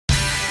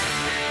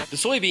The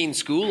Soybean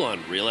School on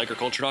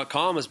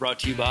RealAgriculture.com is brought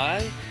to you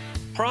by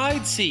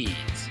Pride Seeds,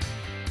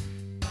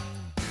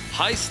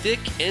 High Stick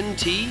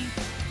NT,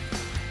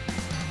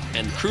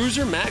 and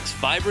Cruiser Max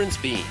Vibrance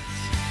Beans.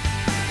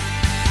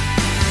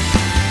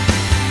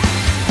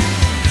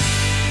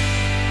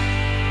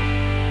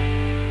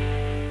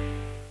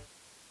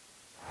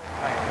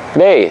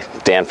 Hey,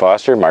 Dan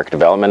Foster, Market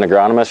Development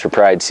Agronomist for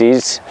Pride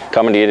Seeds,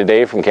 coming to you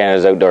today from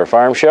Canada's Outdoor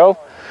Farm Show.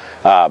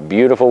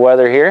 Beautiful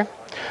weather here.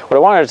 What I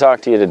wanted to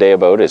talk to you today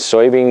about is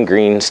soybean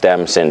green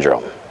stem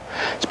syndrome.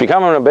 It's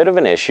becoming a bit of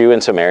an issue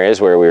in some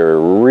areas where we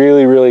were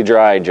really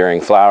dry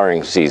during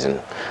flowering season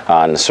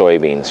on the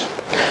soybeans.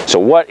 So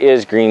what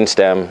is green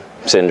stem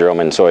syndrome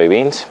in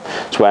soybeans?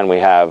 It's when we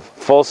have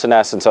full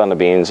senescence on the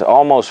beans,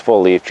 almost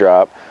full leaf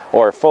drop,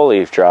 or full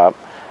leaf drop,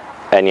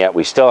 and yet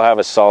we still have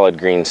a solid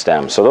green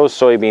stem. So those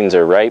soybeans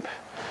are ripe,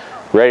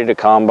 ready to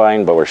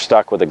combine, but we're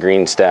stuck with a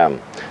green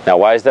stem. Now,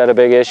 why is that a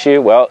big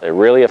issue? Well, it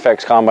really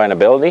affects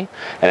combinability,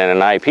 and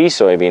in an IP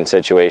soybean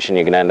situation,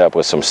 you can end up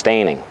with some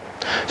staining.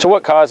 So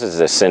what causes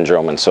this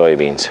syndrome in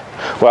soybeans?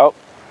 Well,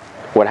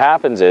 what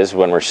happens is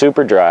when we're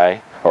super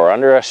dry or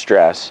under a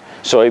stress,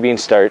 soybeans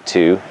start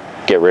to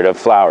get rid of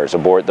flowers,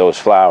 abort those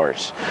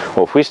flowers.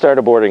 Well, if we start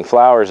aborting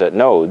flowers at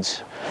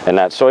nodes, and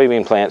that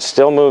soybean plant's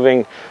still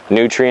moving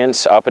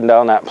nutrients up and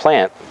down that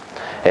plant,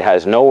 it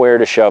has nowhere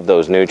to shove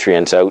those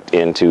nutrients out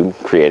into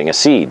creating a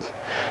seed.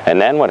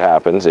 And then what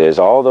happens is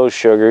all those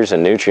sugars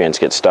and nutrients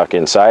get stuck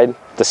inside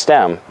the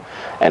stem,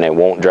 and it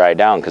won't dry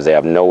down because they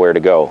have nowhere to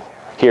go.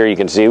 Here you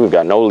can see we've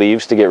got no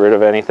leaves to get rid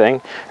of anything,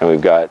 and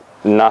we've got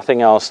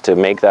nothing else to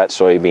make that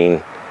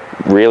soybean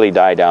really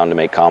die down to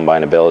make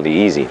combinability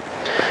easy.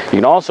 You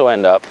can also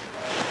end up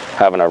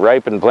having a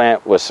ripened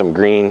plant with some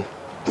green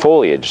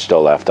foliage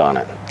still left on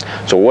it.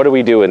 So what do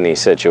we do in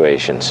these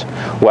situations?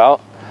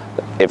 Well,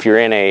 if you're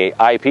in a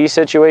IP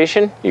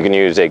situation, you can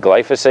use a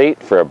glyphosate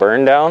for a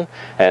burn down,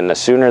 and the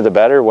sooner the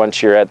better.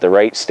 Once you're at the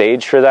right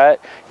stage for that,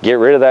 get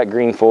rid of that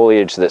green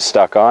foliage that's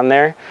stuck on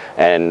there,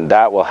 and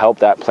that will help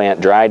that plant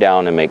dry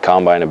down and make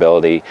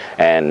combinability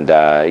and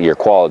your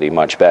quality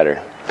much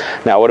better.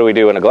 Now, what do we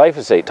do in a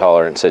glyphosate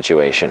tolerant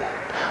situation?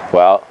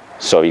 Well,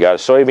 so you got a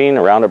soybean,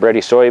 a Roundup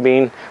Ready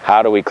soybean.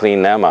 How do we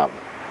clean them up?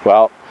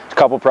 Well, a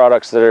couple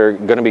products that are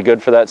going to be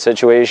good for that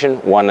situation.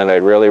 One that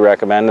I'd really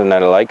recommend and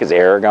that I like is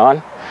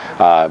Aragon.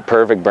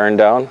 Perfect burn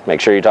down.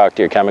 Make sure you talk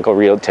to your chemical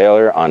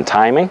retailer on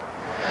timing.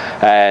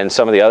 And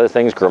some of the other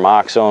things,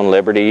 Gramoxone,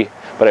 Liberty,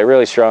 but I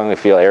really strongly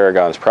feel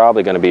Aragon is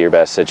probably going to be your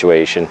best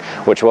situation,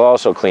 which will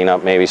also clean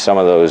up maybe some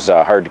of those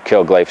hard to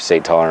kill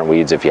glyphosate tolerant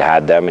weeds if you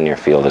had them in your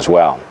field as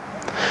well.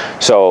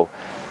 So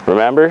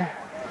remember,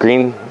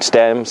 green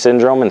stem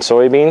syndrome in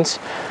soybeans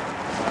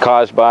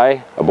caused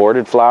by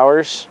aborted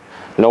flowers,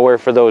 nowhere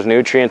for those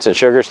nutrients and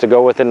sugars to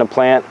go within the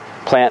plant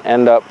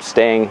end up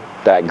staying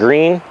that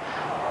green,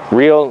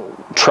 real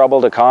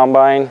trouble to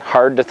combine,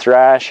 hard to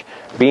thrash,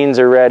 beans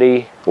are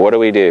ready. What do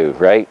we do,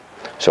 right?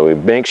 So we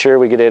make sure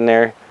we get in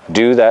there,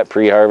 do that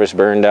pre-harvest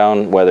burn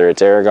down, whether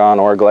it's Aragon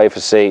or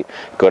glyphosate,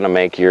 going to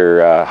make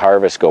your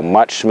harvest go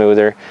much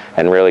smoother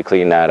and really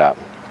clean that up.